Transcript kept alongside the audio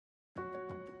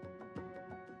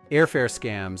Airfare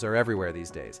scams are everywhere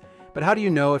these days, but how do you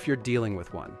know if you're dealing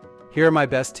with one? Here are my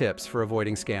best tips for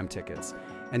avoiding scam tickets.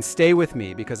 And stay with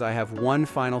me because I have one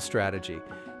final strategy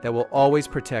that will always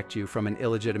protect you from an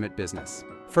illegitimate business.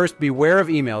 First, beware of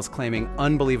emails claiming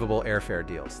unbelievable airfare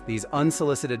deals. These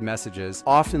unsolicited messages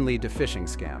often lead to phishing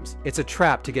scams. It's a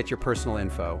trap to get your personal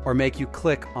info or make you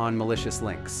click on malicious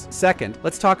links. Second,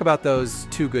 let's talk about those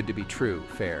too good to be true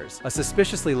fares. A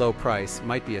suspiciously low price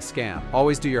might be a scam.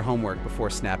 Always do your homework before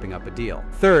snapping up a deal.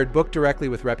 Third, book directly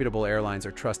with reputable airlines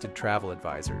or trusted travel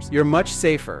advisors. You're much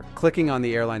safer clicking on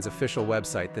the airline's official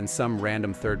website than some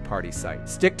random third-party site.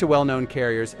 Stick to well-known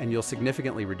carriers and you'll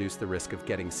significantly reduce the risk of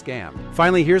getting scammed.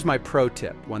 Finally, here's my pro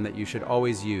tip, one that you should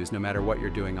always use no matter what you're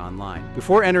doing online.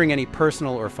 Before entering any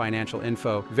personal or financial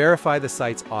info, verify the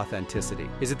site's authenticity.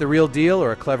 Is it the real deal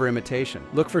or a clever imitation?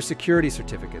 Look for security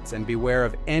certificates and beware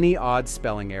of any odd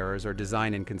spelling errors or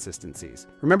design inconsistencies.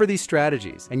 Remember these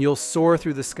strategies and you'll soar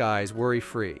through the skies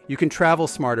worry-free. You can travel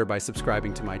smarter by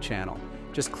subscribing to my channel.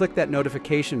 Just click that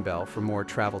notification bell for more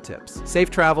travel tips.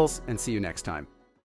 Safe travels and see you next time.